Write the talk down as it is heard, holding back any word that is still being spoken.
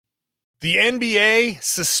The NBA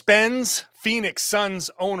suspends Phoenix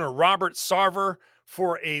Suns owner Robert Sarver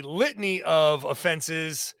for a litany of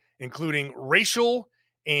offenses, including racial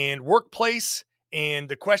and workplace. And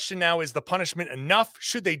the question now is the punishment enough?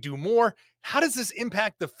 Should they do more? How does this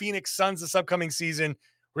impact the Phoenix Suns this upcoming season?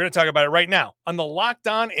 We're going to talk about it right now on the Locked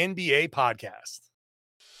On NBA podcast.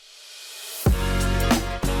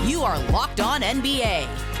 You are Locked On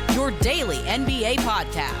NBA, your daily NBA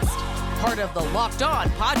podcast. Part of the Locked On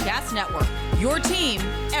Podcast Network, your team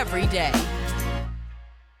every day.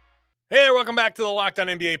 Hey, welcome back to the Locked On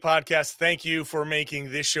NBA podcast. Thank you for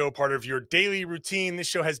making this show part of your daily routine. This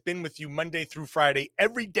show has been with you Monday through Friday,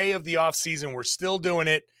 every day of the offseason. We're still doing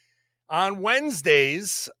it. On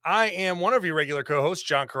Wednesdays, I am one of your regular co-hosts,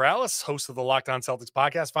 John Corrales, host of the Locked On Celtics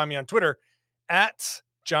podcast. Find me on Twitter at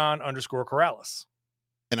John_Corrales.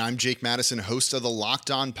 And I'm Jake Madison, host of the Locked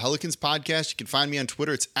On Pelicans podcast. You can find me on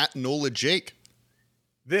Twitter. It's at NolaJake.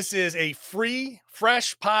 This is a free,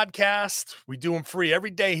 fresh podcast. We do them free every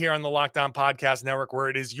day here on the Locked On Podcast Network, where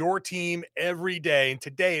it is your team every day. And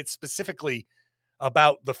today it's specifically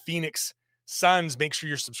about the Phoenix Suns. Make sure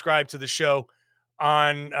you're subscribed to the show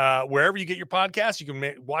on wherever you get your podcasts. You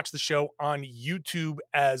can watch the show on YouTube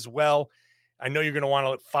as well. I know you're going to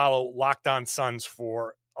want to follow Locked On Suns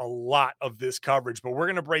for a lot of this coverage, but we're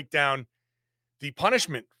going to break down the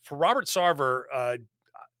punishment for Robert Sarver.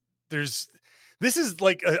 This is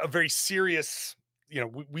like a very serious,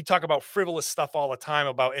 we talk about frivolous stuff all the time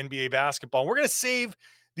about NBA basketball. We're going to save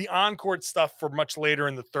the on-court stuff for much later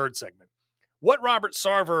in the third segment. What Robert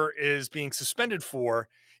Sarver is being suspended for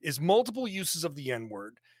is multiple uses of the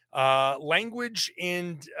N-word, language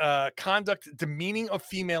and conduct demeaning of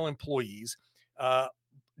female employees,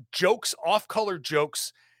 jokes, off-color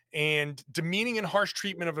jokes, and demeaning and harsh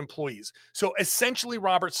treatment of employees. So essentially,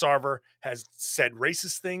 Robert Sarver has said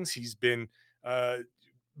racist things. He's been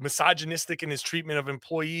misogynistic in his treatment of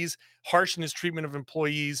employees, harsh in his treatment of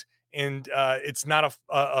employees, and it's not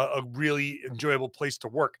a really enjoyable place to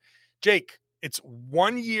work. Jake, it's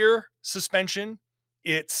 1 year suspension.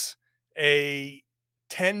 It's a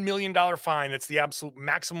 $10 million fine. It's the absolute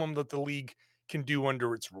maximum that the league can do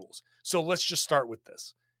under its rules. So let's just start with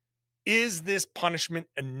this. Is this punishment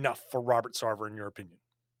enough for Robert Sarver, in your opinion?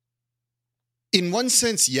 In one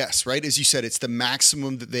sense, yes, right? As you said, it's the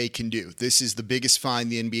maximum that they can do. This is the biggest fine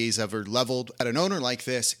the NBA's ever leveled at an owner like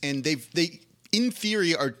this. And they in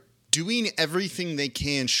theory, are doing everything they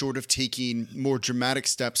can short of taking more dramatic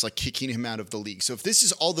steps like kicking him out of the league. So if this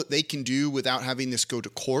is all that they can do without having this go to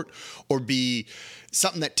court or be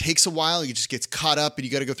something that takes a while, it just gets caught up and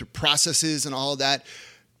you got to go through processes and all of that,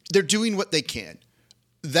 they're doing what they can.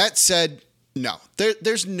 That said, no,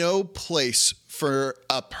 there's no place for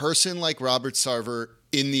a person like Robert Sarver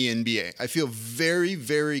in the NBA. I feel very,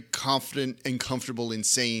 very confident and comfortable in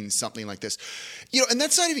saying something like this. And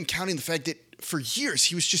that's not even counting the fact that for years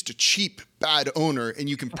he was just a cheap, bad owner, and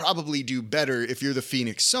you can probably do better if you're the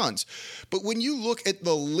Phoenix Suns. But when you look at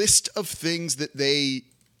the list of things that they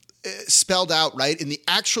spelled out, right? In the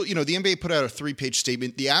actual, the NBA put out a 3-page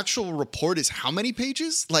statement. The actual report is how many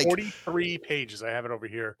pages? Like 43 pages. I have it over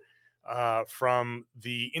here. From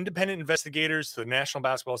the independent investigators to the National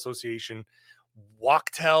Basketball Association,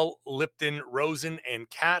 Wachtel, Lipton, Rosen, and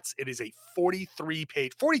Katz. It is a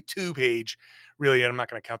 42 page, really, and I'm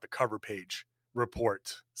not going to count the cover page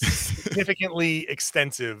report. Significantly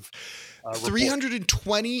extensive.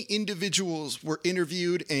 320 individuals were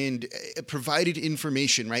interviewed and provided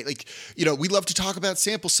information, right? We love to talk about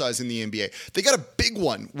sample size in the NBA. They got a big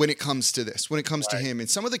one when it comes to this, when it comes to him. And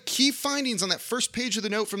some of the key findings on that first page of the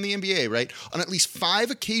note from the NBA, right? On at least 5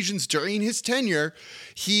 occasions during his tenure,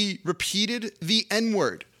 he repeated the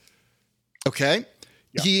N-word. Okay?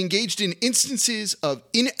 Yeah. He engaged in instances of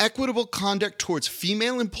inequitable conduct towards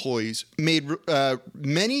female employees, made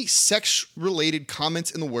many sex-related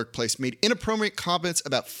comments in the workplace, made inappropriate comments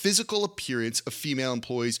about physical appearance of female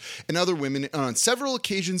employees and other women, and on several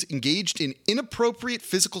occasions engaged in inappropriate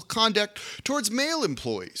physical conduct towards male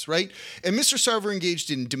employees, right? And Mr. Sarver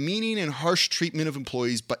engaged in demeaning and harsh treatment of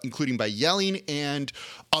employees, including by yelling and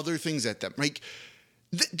other things at them, right?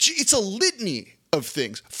 It's a litany of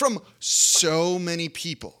things from so many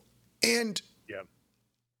people. And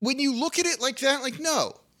when you look at it like that,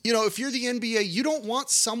 no, if you're the NBA, you don't want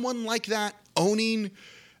someone like that owning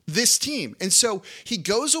this team. And so he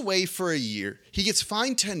goes away for a year. He gets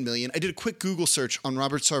fined $10 million. I did a quick Google search on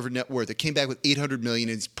Robert Sarver net worth. It came back with $800 million.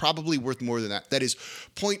 And it's probably worth more than that. That is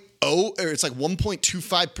it's like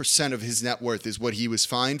 1.25% of his net worth is what he was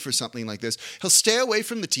fined for something like this. He'll stay away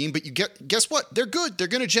from the team, but guess what? They're good. They're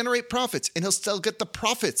going to generate profits, and he'll still get the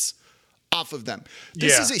profits off of them.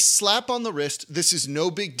 This Yeah. is a slap on the wrist. This is no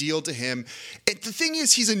big deal to him. The thing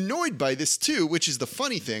is, he's annoyed by this too, which is the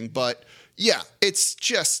funny thing. But yeah, it's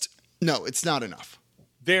just, no, it's not enough.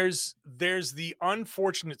 There's the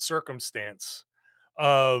unfortunate circumstance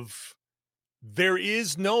of there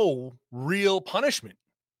is no real punishment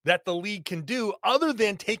that the league can do other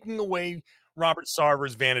than taking away Robert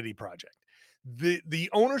Sarver's vanity project. The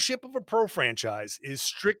ownership of a pro franchise is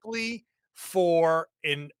strictly for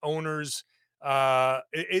an owner's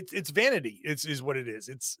it's vanity. Is what it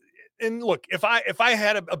is. And look, if I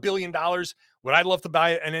had $1 billion, would I love to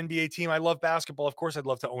buy an NBA team? I love basketball. Of course I'd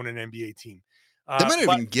love to own an NBA team. They might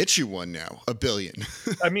even get you one now, $1 billion.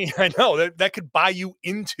 I mean, I know that could buy you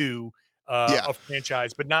into Yeah. a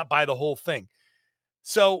franchise, but not buy the whole thing.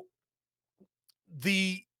 So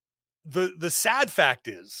the sad fact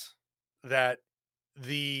is that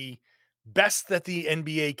the best that the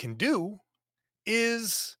NBA can do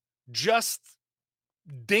is just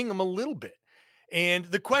ding them a little bit. And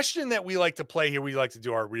the question that we like to play here, we like to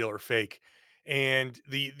do our real or fake. And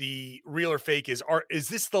the real or fake is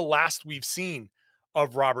this the last we've seen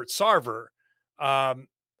of Robert Sarver?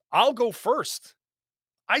 I'll go first.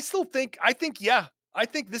 I think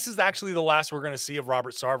this is actually the last we're going to see of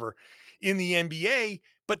Robert Sarver in the NBA.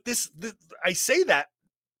 But I say that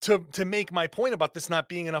to make my point about this not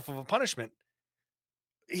being enough of a punishment.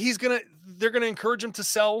 They're going to encourage him to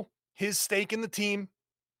sell his stake in the team,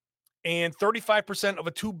 and 35% of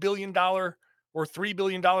a $2 billion or $3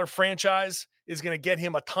 billion franchise is going to get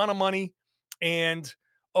him a ton of money. And,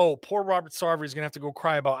 oh, poor Robert Sarver is going to have to go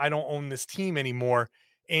cry about, I don't own this team anymore.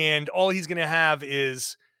 And all he's going to have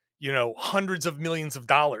is, hundreds of millions of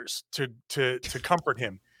dollars to comfort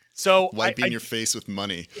him. So wiping your face with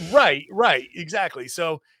money. Right, exactly.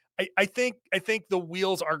 So I think the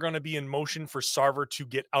wheels are going to be in motion for Sarver to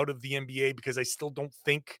get out of the NBA, because I still don't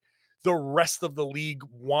think the rest of the league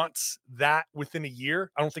wants that within a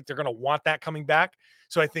year. I don't think they're going to want that coming back.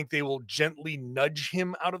 So I think they will gently nudge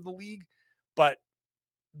him out of the league. But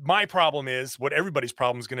my problem is what everybody's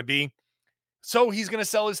problem is going to be. So he's going to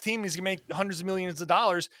sell his team. He's going to make hundreds of millions of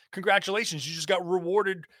dollars. Congratulations. You just got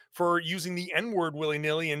rewarded for using the N-word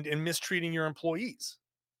willy-nilly and mistreating your employees.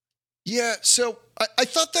 Yeah. So I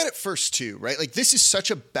thought that at first too, right? Like, this is such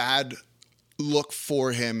a bad look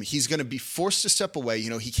for him. He's going to be forced to step away.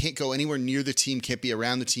 He can't go anywhere near the team, can't be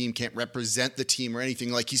around the team, can't represent the team or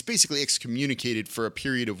anything. Like, he's basically excommunicated for a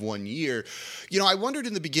period of 1 year. I wondered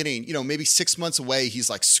in the beginning, maybe 6 months away, he's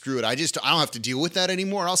like, screw it. I don't have to deal with that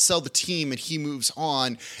anymore. I'll sell the team, and he moves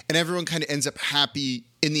on, and everyone kind of ends up happy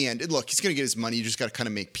in the end. And look, he's going to get his money. You just got to kind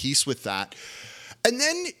of make peace with that. And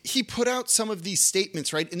then he put out some of these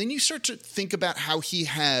statements, right? And then you start to think about how he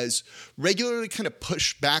has regularly kind of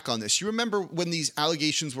pushed back on this. You remember when these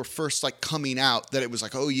allegations were first coming out, that it was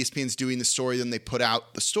like, oh, ESPN's doing the story. Then they put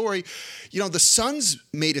out the story. The Suns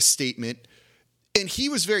made a statement, and he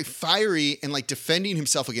was very fiery and defending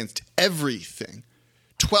himself against everything.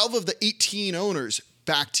 12 of the 18 owners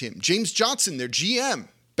backed him. James Johnson, their GM,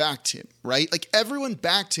 backed him, right? Everyone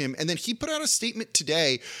backed him. And then he put out a statement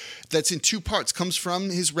today that's in two parts, comes from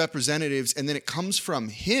his representatives, and then it comes from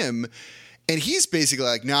him. And he's basically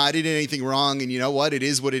like, nah, I didn't do anything wrong. And you know what? It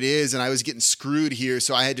is what it is. And I was getting screwed here,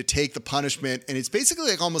 so I had to take the punishment. And it's basically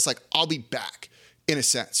almost like, I'll be back, in a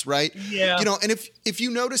sense, right? Yeah. And if you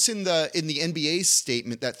notice in the NBA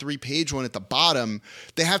statement, that 3-page one at the bottom,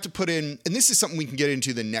 they have to put in, and this is something we can get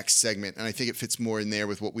into the next segment, and I think it fits more in there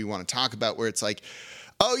with what we want to talk about, where it's like,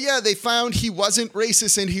 oh yeah, they found he wasn't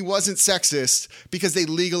racist and he wasn't sexist, because they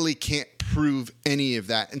legally can't prove any of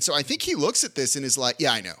that. And so I think he looks at this and is like,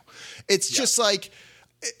 yeah, I know. It's just like,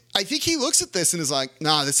 I think he looks at this and is like,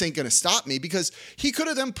 nah, this ain't going to stop me, because he could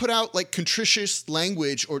have then put out contritious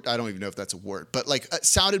language, or I don't even know if that's a word, but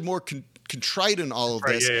sounded more contrite in all of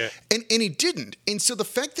this. Yeah. And he didn't. And so the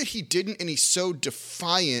fact that he didn't, and he's so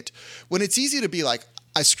defiant, when it's easy to be like,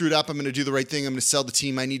 I screwed up, I'm going to do the right thing, I'm going to sell the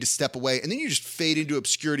team, I need to step away. And then you just fade into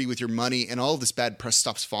obscurity with your money, and all of this bad press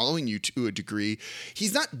stops following you to a degree.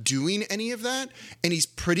 He's not doing any of that, and he's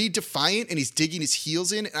pretty defiant, and he's digging his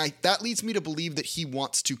heels in. And that leads me to believe that he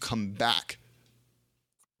wants to come back.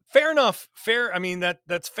 Fair enough. Fair. I mean,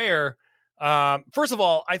 that's fair. First of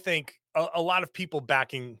all, I think a lot of people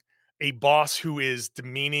backing a boss who is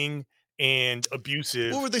demeaning and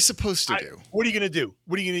abusive. What were they supposed to do? What are you going to do?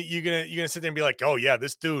 What are you're going to sit there and be like, oh yeah,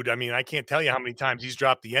 this dude, I mean, I can't tell you how many times he's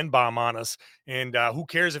dropped the N-bomb on us. And who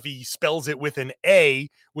cares if he spells it with an A,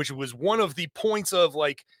 which was one of the points of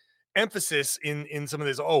emphasis in some of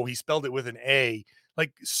this. Oh, he spelled it with an A.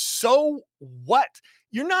 So what?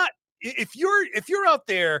 You're not, if you're out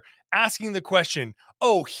there asking the question,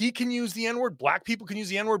 oh, he can use the N-word, black people can use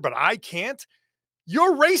the N-word, but I can't,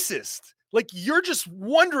 you're racist. Like, you're just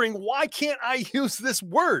wondering, why can't I use this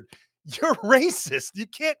word? You're racist. You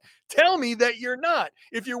can't tell me that you're not.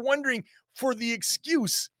 If you're wondering for the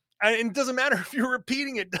excuse, and it doesn't matter if you're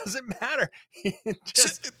repeating it, doesn't matter.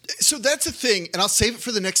 So that's the thing, and I'll save it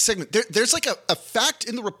for the next segment. There's like a fact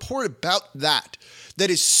in the report about that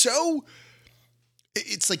is so,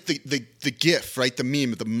 it's like the GIF, right? The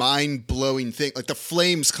meme, the mind-blowing thing, like the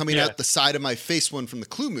flames coming out the side of my face, one from the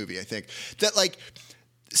Clue movie, I think. That, like,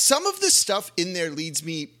 some of the stuff in there leads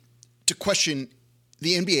me to question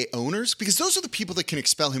the NBA owners, because those are the people that can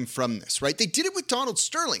expel him from this, right? They did it with Donald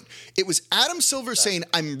Sterling. It was Adam Silver saying,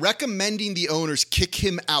 I'm recommending the owners kick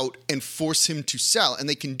him out and force him to sell. And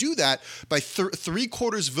they can do that by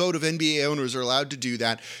 3/4 vote of NBA owners are allowed to do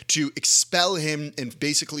that, to expel him and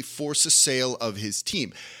basically force a sale of his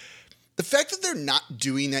team. The fact that they're not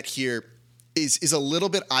doing that here is a little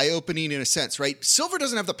bit eye-opening in a sense, right? Silver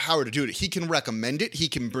doesn't have the power to do it. He can recommend it. He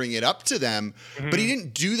can bring it up to them, but he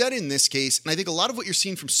didn't do that in this case. And I think a lot of what you're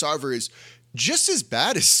seeing from Sarver is just as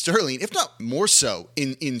bad as Sterling, if not more so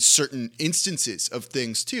in certain instances of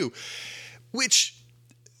things too, which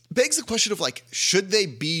begs the question of, like, should they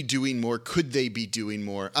be doing more? Could they be doing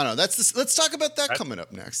more? I don't know. Let's talk about that coming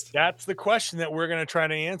up next. That's the question that we're going to try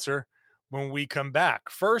to answer when we come back.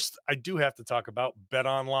 First, I do have to talk about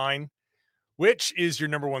BetOnline, which is your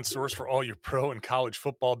number one source for all your pro and college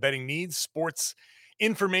football betting needs, sports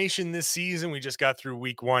information this season. We just got through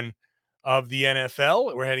week 1 of the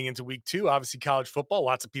NFL. We're heading into week 2, obviously college football,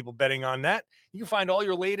 lots of people betting on that. You can find all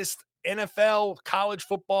your latest NFL, college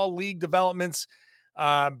football league developments,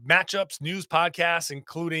 matchups, news, podcasts,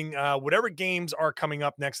 including whatever games are coming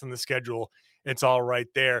up next on the schedule. It's all right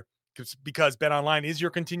there, because BetOnline is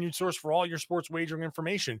your continued source for all your sports wagering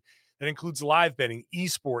information. That includes live betting,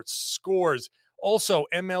 esports, scores, also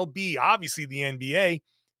MLB, obviously the NBA,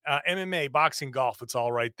 MMA, boxing, golf. It's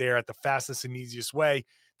all right there at the fastest and easiest way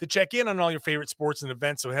to check in on all your favorite sports and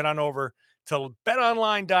events. So head on over to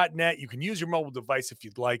betonline.net. You can use your mobile device if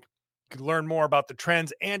you'd like. You can learn more about the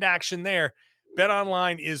trends and action there.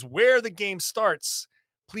 BetOnline is where the game starts.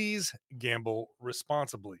 Please gamble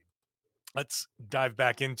responsibly. Let's dive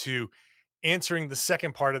back into answering the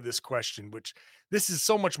second part of this question, which this is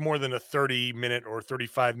so much more than a 30-minute or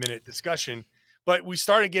 35-minute discussion, but we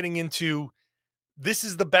started getting into, this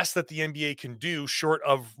is the best that the NBA can do short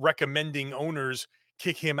of recommending owners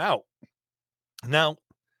kick him out. Now,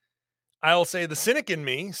 I'll say the cynic in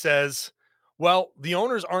me says, well, the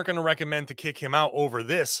owners aren't going to recommend to kick him out over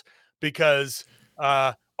this, because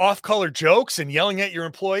off-color jokes and yelling at your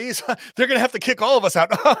employees, they're going to have to kick all of us out.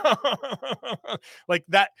 Like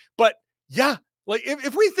that. But yeah, like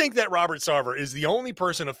if we think that Robert Sarver is the only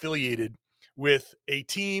person affiliated with a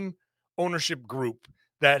team ownership group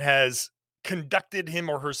that has conducted him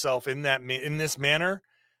or herself in this manner,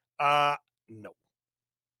 no.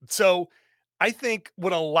 So I think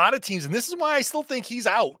what a lot of teams, and this is why I still think he's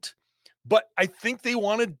out, but I think they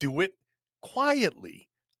want to do it quietly.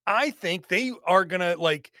 I think they are going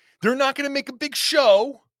to, they're not going to make a big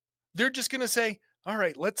show. They're just going to say, all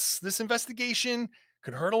right, this investigation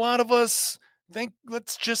could hurt a lot of us.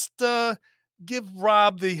 Let's just give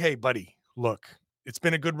Rob hey, buddy, look, it's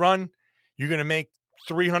been a good run. You're going to make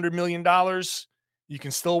 $300 million. You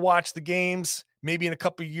can still watch the games. Maybe in a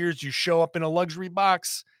couple of years, you show up in a luxury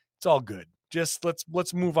box. It's all good. Just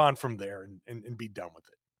let's move on from there and be done with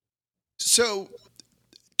it. So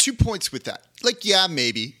 2 points with that. Yeah,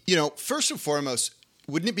 maybe. First and foremost,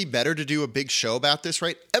 wouldn't it be better to do a big show about this,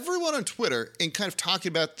 right? Everyone on Twitter and kind of talking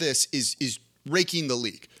about this is raking the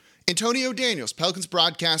league. Antonio Daniels, Pelicans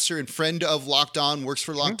broadcaster and friend of Locked On, works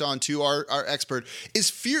for Locked On too, our expert, is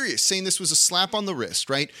furious, saying this was a slap on the wrist,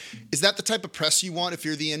 right? Is that the type of press you want if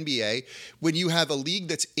you're the NBA? When you have a league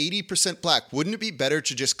that's 80% black, wouldn't it be better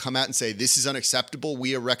to just come out and say, this is unacceptable,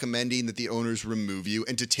 we are recommending that the owners remove you,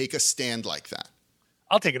 and to take a stand like that?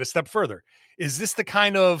 I'll take it a step further. Is this the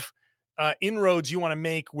kind of inroads you want to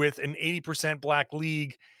make with an 80% black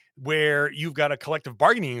league where you've got a collective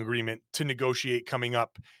bargaining agreement to negotiate coming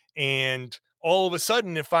up? And all of a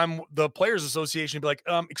sudden, if I'm the Players Association, be like,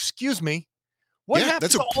 excuse me, what happened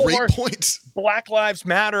that's a to all great our point. Black Lives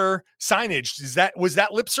Matter signage? Was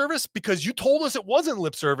that lip service? Because you told us it wasn't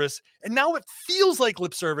lip service, and now it feels like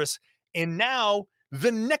lip service. And now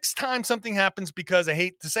the next time something happens, because I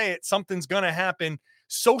hate to say it, something's going to happen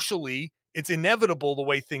socially. It's inevitable the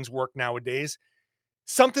way things work nowadays.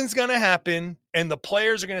 something's going to happen and the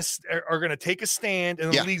players are going to take a stand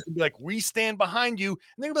and the league's going to be like, we stand behind you. And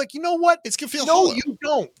they're going to be like, you know what? It's going to feel no, hollow. you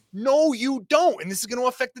don't. No, you don't. And this is going to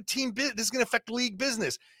affect the team. This is going to affect league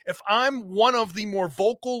business. If I'm one of the more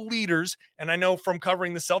vocal leaders, and I know from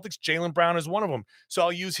covering the Celtics, Jaylen Brown is one of them. So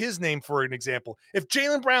I'll use his name for an example. If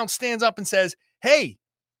Jaylen Brown stands up and says, hey,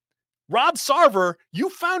 Rob Sarver, you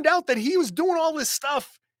found out that he was doing all this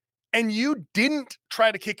stuff and you didn't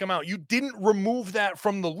try to kick him out. You didn't remove that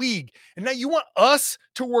from the league. And now you want us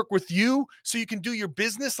to work with you so you can do your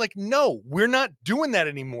business? Like, no, we're not doing that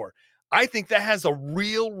anymore. I think that has a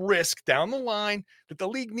real risk down the line that the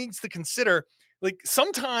league needs to consider. Like,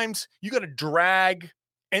 sometimes you got to drag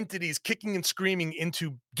entities kicking and screaming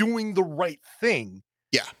into doing the right thing.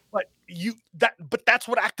 Yeah. But that's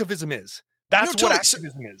what activism is. That's what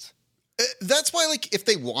activism is. That's why, like, if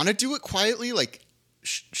they want to do it quietly, like,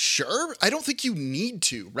 sure. I don't think you need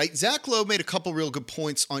to, right? Zach Lowe made a couple real good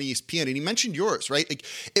points on ESPN, and he mentioned yours, right? Like,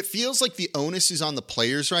 it feels like the onus is on the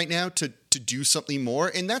players right now to do something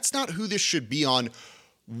more, and that's not who this should be on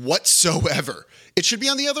whatsoever. It should be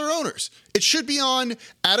on the other owners. It should be on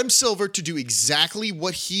Adam Silver to do exactly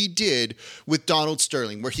what he did with Donald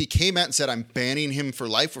Sterling, where he came out and said, I'm banning him for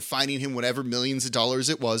life. We're fining him whatever millions of dollars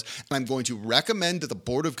it was, and I'm going to recommend that the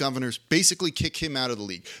Board of Governors basically kick him out of the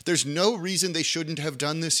league. There's no reason they shouldn't have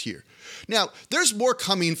done this here. Now, there's more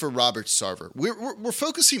coming for Robert Sarver. We're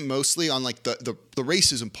focusing mostly on like the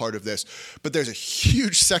racism part of this, but there's a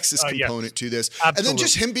huge sexist component to this. Absolutely. And then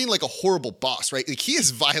just him being like a horrible boss, right? Like, he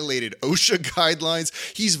has violated OSHA guidelines.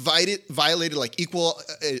 He's violated like equal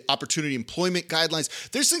opportunity employment guidelines.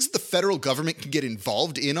 There's things that the federal government can get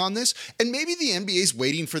involved in on this. And maybe the NBA is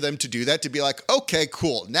waiting for them to do that, to be like, okay,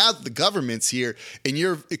 cool. Now that the government's here and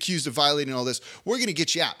you're accused of violating all this, we're going to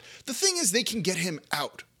get you out. The thing is, they can get him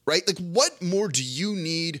out, right? Like, what more do you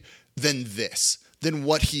need than this? Than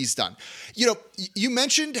what he's done. You know, you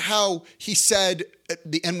mentioned how he said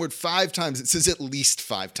the N-word 5 times. It says at least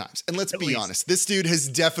 5 times. And let's be honest, this dude has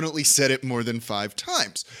definitely said it more than 5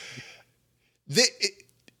 times.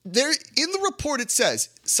 There in the report, it says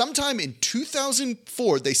sometime in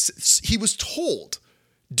 2004, he was told,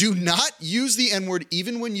 do not use the N-word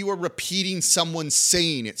even when you are repeating someone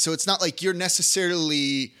saying it. So it's not like you're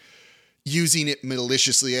necessarily using it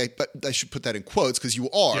maliciously, but I should put that in quotes because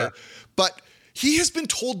you are. Yeah. But he has been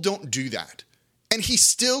told don't do that, and he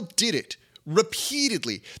still did it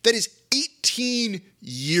repeatedly. That is 18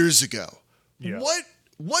 years ago. Yeah.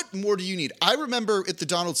 What more do you need? I remember at the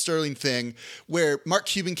Donald Sterling thing where Mark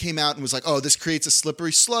Cuban came out and was like, oh, this creates a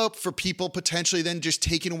slippery slope for people potentially then just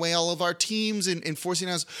taking away all of our teams and forcing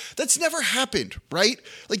us. That's never happened, right?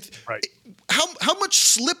 Like, right. How much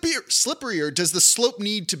slipperier does the slope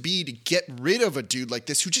need to be to get rid of a dude like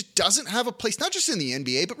this who just doesn't have a place, not just in the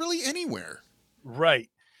NBA, but really anywhere? Right.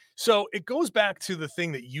 So it goes back to the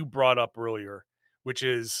thing that you brought up earlier, which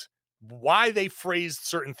is why they phrased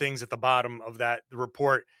certain things at the bottom of that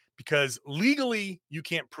report, because legally you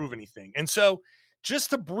can't prove anything. And so just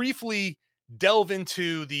to briefly delve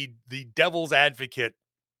into the devil's advocate,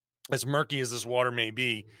 as murky as this water may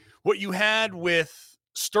be, what you had with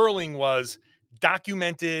Sterling was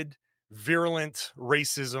documented, virulent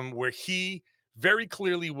racism where he very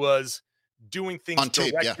clearly was doing things on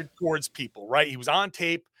tape, directed towards people, right? He was on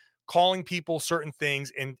tape calling people certain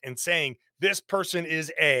things and saying, this person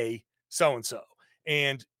is a so-and-so.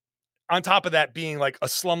 And on top of that, being like a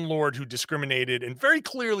slumlord who discriminated and very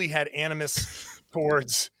clearly had animus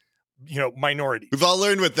towards, minorities. We've all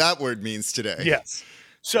learned what that word means today. Yes.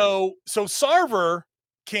 So Sarver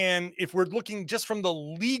can, if we're looking just from the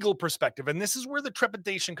legal perspective, and this is where the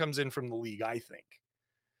trepidation comes in from the league, I think.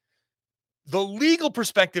 The legal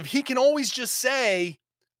perspective, he can always just say,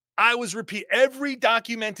 I was every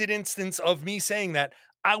documented instance of me saying that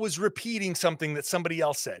I was repeating something that somebody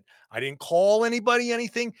else said. I didn't call anybody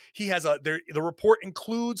anything. He has the report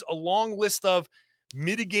includes a long list of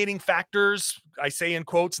mitigating factors. I say in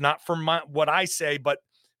quotes, not from what I say, but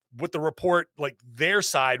what the report, like their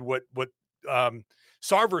side, what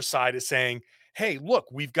Sarver's side is saying, hey, look,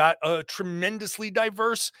 we've got a tremendously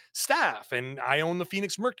diverse staff, and I own the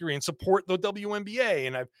Phoenix Mercury and support the WNBA,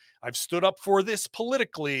 and I've stood up for this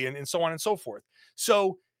politically, and so on and so forth.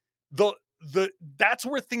 So that's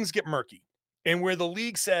where things get murky, and where the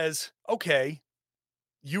league says, okay,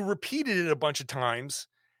 you repeated it a bunch of times,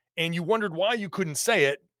 and you wondered why you couldn't say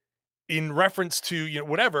it in reference to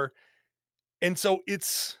whatever, and so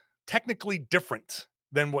it's technically different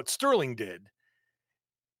than what Sterling did.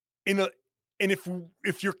 And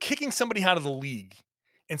if you're kicking somebody out of the league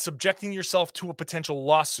and subjecting yourself to a potential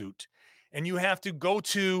lawsuit, and you have to go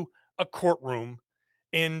to a courtroom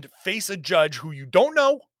and face a judge who you don't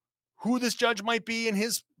know who this judge might be in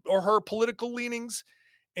his or her political leanings,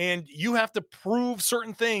 and you have to prove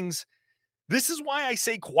certain things. This is why I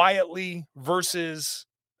say quietly versus,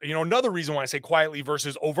 another reason why I say quietly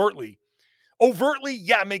versus overtly. Overtly,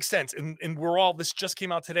 yeah, it makes sense. And we're all, this just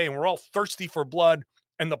came out today, and we're all thirsty for blood.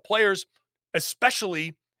 And the players,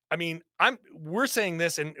 especially, I mean, we're saying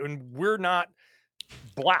this and we're not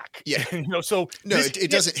black. Yeah. So no,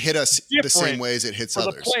 it doesn't hit us the same way as it hits for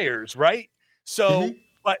others. The players, right? So,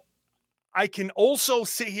 but I can also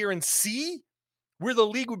sit here and see where the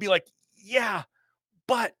league would be like, yeah,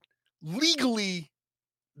 but legally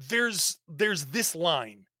there's this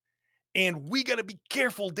line, and we got to be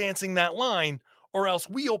careful dancing that line, or else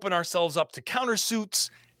we open ourselves up to countersuits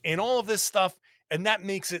and all of this stuff, and that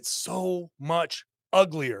makes it so much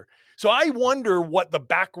uglier. So I wonder what the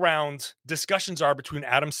background discussions are between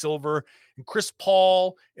Adam Silver and Chris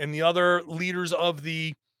Paul and the other leaders of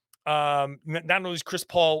the not only is Chris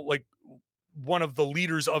Paul like one of the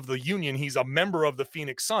leaders of the union, he's a member of the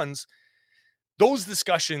Phoenix Suns. Those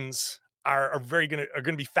discussions are going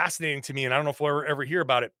to be fascinating to me, and I don't know if we'll ever hear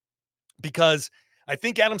about it, because I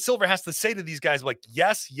think Adam Silver has to say to these guys, like,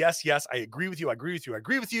 yes, I agree with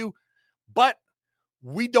you, but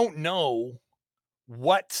we don't know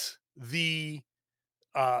what the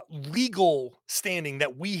legal standing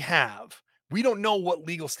that we have. We don't know what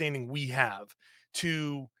legal standing we have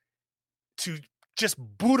to just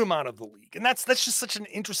boot him out of the league. And that's just such an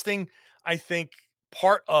interesting, I think,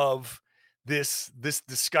 part of this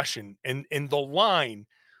discussion, and the line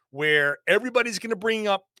where everybody's going to bring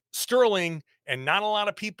up Sterling, and not a lot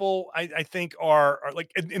of people I think are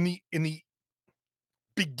like in the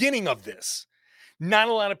beginning of this, not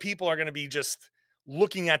a lot of people are going to be just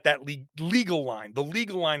looking at that legal line. The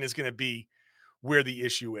legal line is going to be where the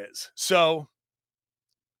issue is. So,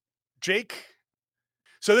 Jake,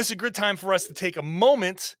 so this is a good time for us to take a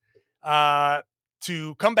moment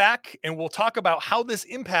to come back, and we'll talk about how this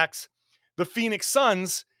impacts the Phoenix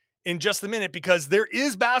Suns in just a minute, because there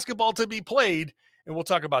is basketball to be played, and we'll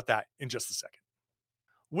talk about that in just a second.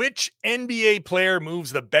 Which NBA player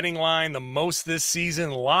moves the betting line the most this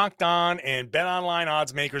season? Locked On and BetOnline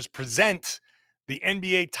odds makers present the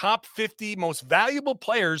NBA top 50 most valuable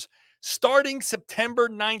players starting September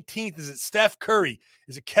 19th. Is it Steph Curry?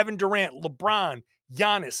 Is it Kevin Durant, LeBron,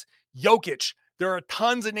 Giannis, Jokic? There are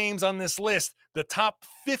tons of names on this list. The top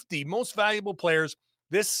 50 most valuable players.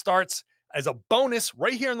 This starts as a bonus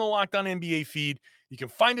right here in the Locked On NBA feed. You can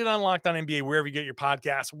find it on Locked On NBA wherever you get your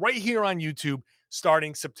podcasts, right here on YouTube,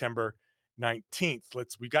 starting September 19th.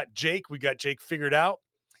 We got Jake figured out.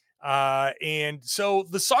 And so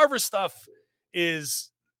the Sarver stuff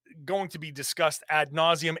is going to be discussed ad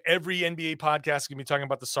nauseum. Every NBA podcast is going to be talking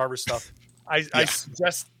about the Sarver stuff. I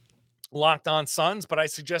suggest Locked On Suns, but I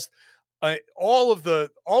suggest all of the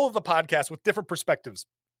podcasts with different perspectives,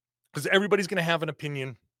 because everybody's going to have an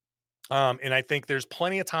opinion. And I think there's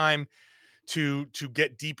plenty of time to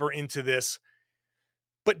get deeper into this.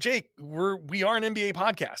 But Jake, we are an NBA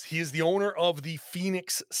podcast. He is the owner of the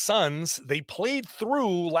Phoenix Suns. They played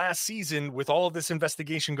through last season with all of this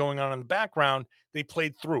investigation going on in the background. They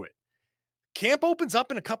played through it. Camp opens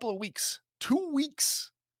up in a couple of weeks. 2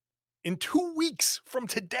 weeks. In 2 weeks from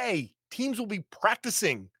today, teams will be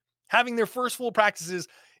practicing, having their first full practices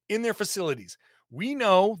in their facilities. We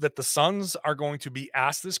know that the Suns are going to be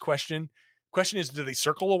asked this question. Question is, do they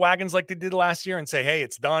circle the wagons like they did last year and say, hey,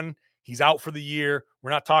 it's done, he's out for the year,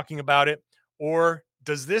 we're not talking about it? Or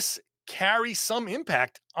does this carry some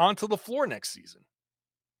impact onto the floor next season?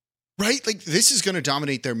 Right? Like, this is going to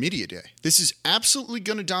dominate their media day. This is absolutely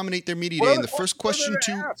going to dominate their media day. And the first questions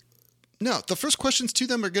to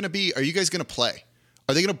them are going to be, are you guys going to play?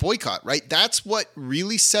 Are they going to boycott, right? That's what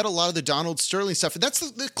really set a lot of the Donald Sterling stuff. And that's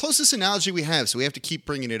the closest analogy we have. So we have to keep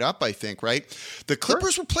bringing it up, I think, right? The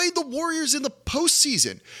Clippers were playing the Warriors in the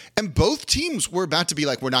postseason. And both teams were about to be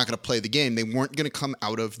like, we're not going to play the game. They weren't going to come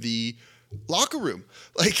out of the locker room.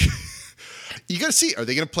 Like, you got to see, are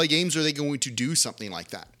they going to play games, or are they going to do something like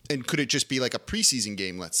that? And could it just be like a preseason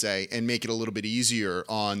game, let's say, and make it a little bit easier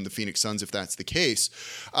on the Phoenix Suns if that's the case?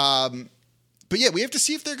 But yeah, we have to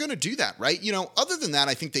see if they're going to do that, right? You know, other than that,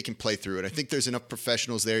 I think they can play through it. I think there's enough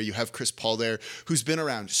professionals there. You have Chris Paul there, who's been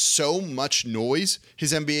around so much noise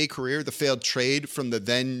his NBA career, the failed trade from the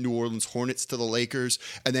then New Orleans Hornets to the Lakers,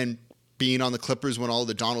 and then being on the Clippers when all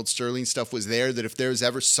the Donald Sterling stuff was there, that if there's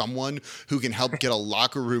ever someone who can help get a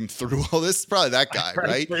locker room through all this, it's probably that guy,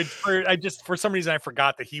 right? For some reason, I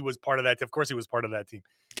forgot that he was part of that. Of course, he was part of that team.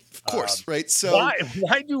 Of course, right? So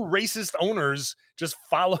why do racist owners just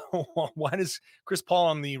follow? Why does Chris Paul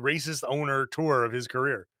on the racist owner tour of his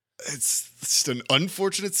career? it's just an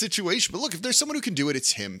unfortunate situation. But look, if there's someone who can do it,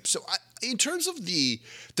 it's him. So in terms of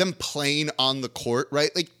them playing on the court,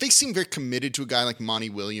 right? Like they seem very committed to a guy like Monty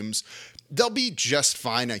Williams. They'll be just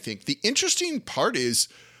fine, I think. The interesting part is,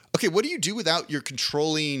 okay, what do you do without your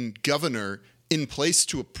controlling governor in place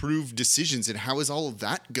to approve decisions, and how is all of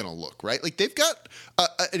that going to look, right? Like they've got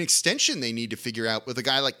an extension they need to figure out with a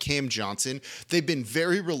guy like Cam Johnson. They've been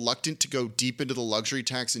very reluctant to go deep into the luxury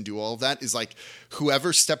tax and do all of that. Is like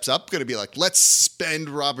whoever steps up going to be like, let's spend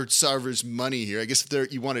Robert Sarver's money here. I guess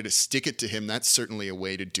if you wanted to stick it to him, that's certainly a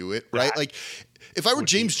way to do it, right? Like if I were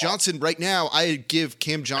James Johnson right now, I'd give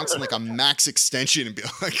Cam Johnson like a max extension and be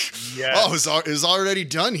like, oh, it's already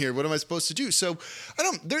done here. What am I supposed to do? So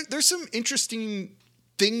there's some interesting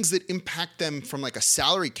things that impact them from like a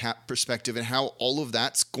salary cap perspective and how all of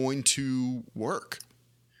that's going to work.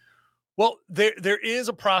 Well, there is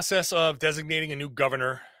a process of designating a new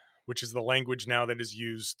governor, which is the language now that is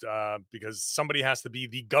used because somebody has to be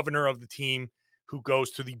the governor of the team who goes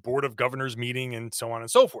to the board of governors meeting and so on and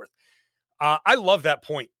so forth. I love that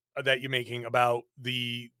point that you're making about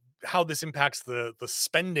how this impacts the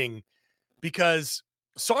spending, because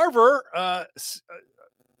Sarver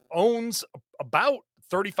owns about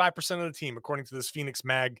 35% of the team, according to this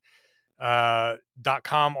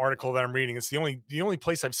PhoenixMag.com article that I'm reading. It's the only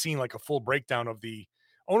place I've seen like a full breakdown of the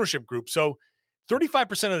ownership group. So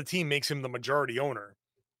 35% of the team makes him the majority owner,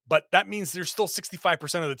 but that means there's still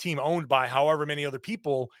 65% of the team owned by however many other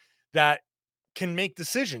people that can make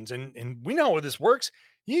decisions. And we know how this works.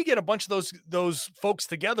 You get a bunch of those folks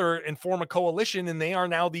together and form a coalition, and they are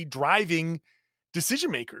now the driving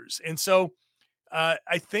decision makers. And so I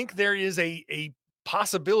think there is a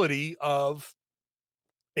possibility of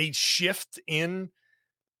a shift in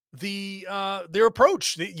their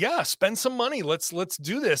approach. Spend some money. Let's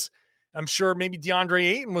do this. I'm sure maybe DeAndre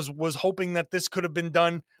Ayton was hoping that this could have been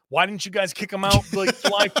done. Why didn't you guys kick him out like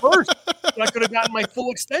July 1st? I could have gotten my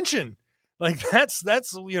full extension. Like that's,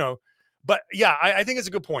 but yeah, I think it's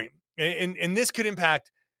a good point. And this could impact,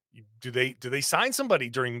 do they sign somebody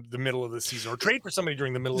during the middle of the season or trade for somebody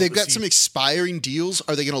during the middle of the season? They've got some expiring deals.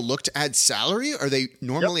 Are they going to look to add salary? Are they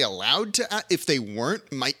normally allowed to add? If they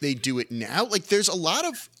weren't, might they do it now? Like there's a lot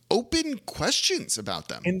of open questions about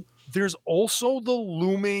them. And there's also the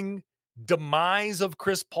looming demise of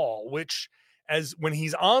Chris Paul, which when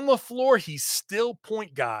he's on the floor, he's still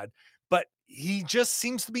point guard, but he just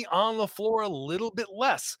seems to be on the floor a little bit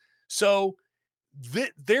less. So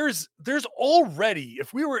there's already,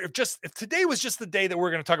 if today was just the day that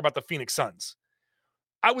we're going to talk about the Phoenix Suns,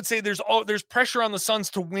 I would say there's pressure on the Suns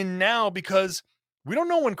to win now, because we don't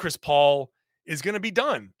know when Chris Paul is going to be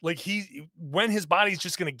done. Like when his body's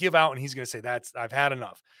just going to give out and he's going to say, I've had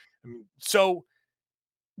enough. So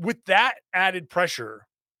with that added pressure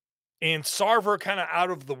and Sarver kind of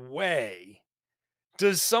out of the way,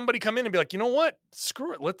 does somebody come in and be like, you know what?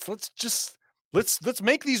 Screw it. Let's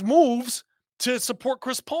make these moves to support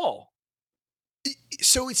Chris Paul.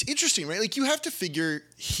 So it's interesting, right? Like you have to figure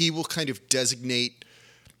he will kind of designate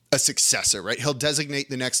a successor, right? He'll designate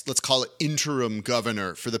the next, let's call it interim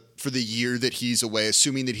governor for the year that he's away,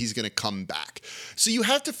 assuming that he's going to come back. So you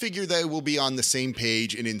have to figure they will be on the same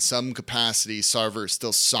page, and in some capacity, Sarver is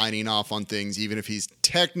still signing off on things, even if he's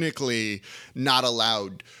technically not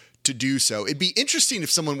allowed to do so. It'd be interesting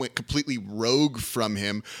if someone went completely rogue from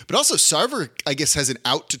him, but also Sarver, I guess, has an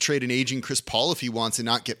out to trade an aging Chris Paul if he wants and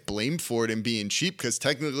not get blamed for it and being cheap, because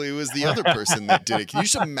technically it was the other person that did it. Can you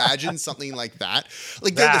just imagine something like that?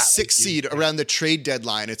 Like they're the 6th seed around the trade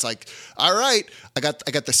deadline. It's like, all right, I got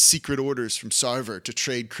the secret orders from Sarver to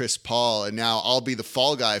trade Chris Paul, and now I'll be the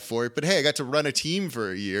fall guy for it. But hey, I got to run a team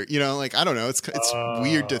for a year. Like, I don't know. It's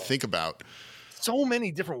weird to think about. So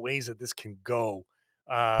many different ways that this can go.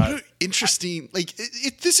 Interesting. Like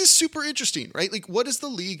this is super interesting, right? Like what does the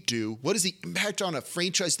league do? What is the impact on a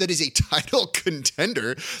franchise that is a title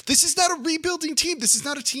contender? This is not a rebuilding team. This is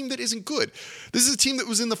not a team that isn't good. This is a team that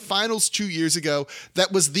was in the finals 2 years ago,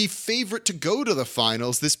 that was the favorite to go to the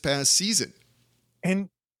finals this past season. And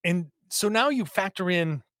so now you factor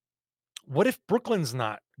in, what if Brooklyn's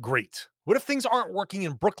not great? What if things aren't working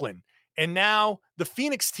in Brooklyn? And now the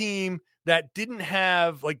Phoenix team that didn't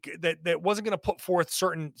have that wasn't going to put forth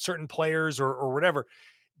certain players or whatever,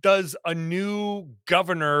 does a new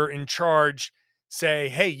governor in charge say,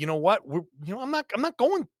 hey, you know what? I'm not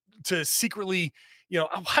going to secretly,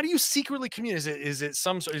 how do you secretly communicate? Is it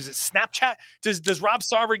Snapchat? Does Rob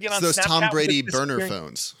Sarver get on those Snapchat Tom Brady burner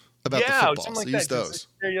phones about the football? Like use that. those.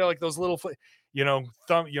 Like those little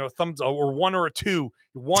thumbs or 1 or a 2,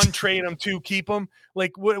 1 trade them, 2 keep them.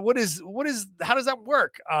 Like what is how does that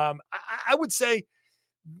work? I would say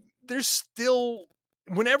there's still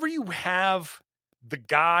whenever you have the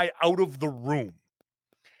guy out of the room,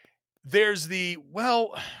 there's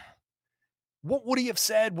well, what would he have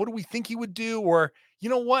said? What do we think he would do? Or, you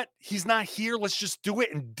know what? He's not here. Let's just do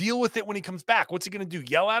it and deal with it when he comes back. What's he going to do?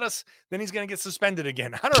 Yell at us? Then he's going to get suspended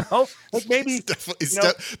again. I don't know. Like maybe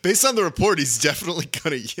based on the report, he's definitely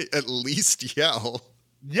going to at least yell.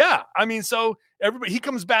 Yeah. I mean, so he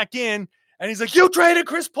comes back in and he's like, you traded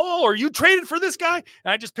Chris Paul or you traded for this guy.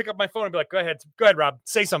 And I just pick up my phone and be like, go ahead, Rob,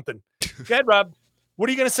 say something. Go ahead, Rob. What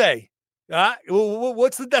are you going to say?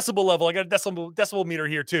 What's the decibel level? I got a decibel meter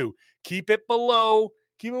here too. Keep it below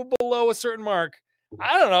a certain mark.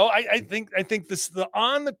 I don't know. I think the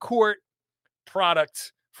on the court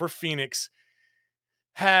product for Phoenix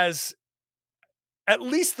has at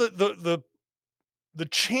least the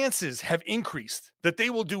chances have increased that they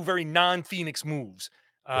will do very non-Phoenix moves.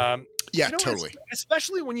 Totally.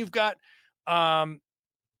 Especially when you've got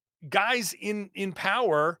guys in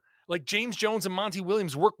power like James Jones and Monty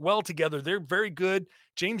Williams work well together. They're very good.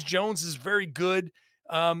 James Jones is very good.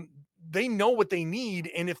 They know what they need.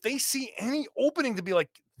 And if they see any opening to be like,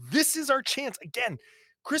 this is our chance again,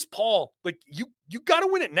 Chris Paul, like you got to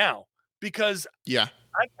win it now because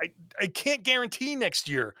I can't guarantee next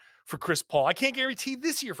year for Chris Paul. I can't guarantee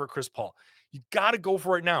this year for Chris Paul. You got to go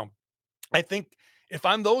for it now. I think if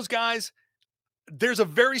I'm those guys, there's a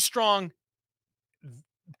very strong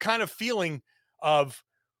kind of feeling of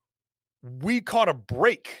we caught a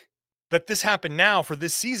break that this happened now for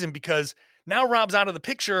this season because now Rob's out of the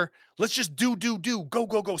picture. Let's just go,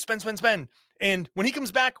 spend. And when he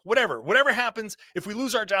comes back, whatever happens, if we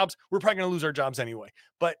lose our jobs, we're probably going to lose our jobs anyway.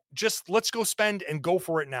 But just let's go spend and go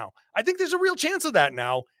for it now. I think there's a real chance of that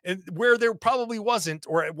now, and where there probably wasn't,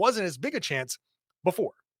 or it wasn't as big a chance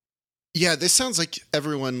before. Yeah, this sounds like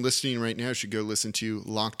everyone listening right now should go listen to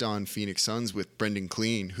Locked On Phoenix Suns with Brendan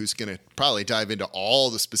Clean, who's going to probably dive into all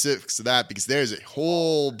the specifics of that because there's a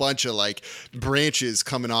whole bunch of like branches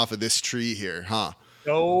coming off of this tree here, huh?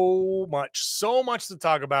 So much to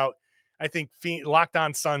talk about. I think Locked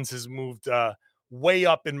On Suns has moved way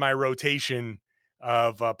up in my rotation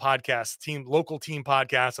of podcasts, local team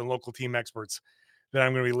podcasts and local team experts that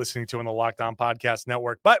I'm going to be listening to on the Locked On Podcast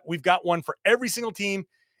Network. But we've got one for every single team,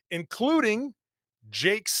 including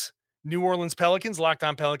Jake's New Orleans Pelicans, Locked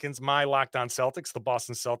On Pelicans, my Locked On Celtics, the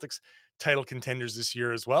Boston Celtics, title contenders this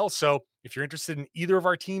year as well. So if you're interested in either of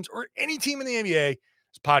our teams or any team in the NBA, there's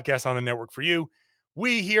a podcast on the network for you.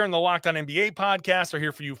 We here in the Locked On NBA podcast are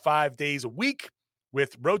here for you 5 days a week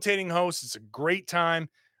with rotating hosts. It's a great time,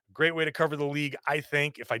 a great way to cover the league, I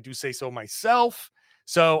think, if I do say so myself.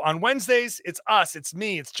 So on Wednesdays, it's us, it's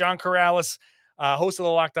me, it's John Corrales, host of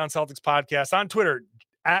the Locked On Celtics podcast on Twitter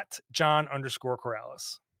at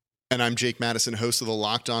John_Corrales. And I'm Jake Madison, host of the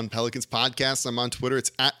Locked On Pelicans podcast. I'm on Twitter.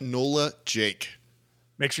 It's at Nola Jake.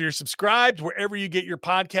 Make sure you're subscribed wherever you get your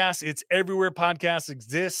podcasts. It's everywhere podcasts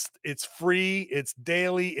exist. It's free. It's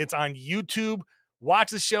daily. It's on YouTube.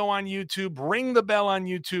 Watch the show on YouTube. Ring the bell on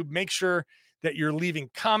YouTube. Make sure that you're leaving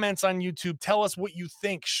comments on YouTube. Tell us what you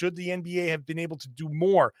think. Should the NBA have been able to do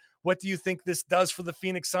more? What do you think this does for the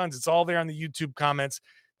Phoenix Suns? It's all there on the YouTube comments.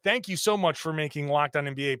 Thank you so much for making Locked On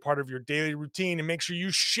NBA part of your daily routine. And make sure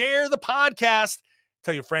you share the podcast.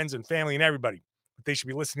 Tell your friends and family and everybody what they should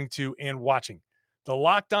be listening to and watching. The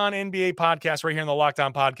Locked On NBA podcast right here on the Locked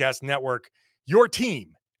On Podcast Network. Your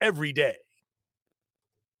team every day.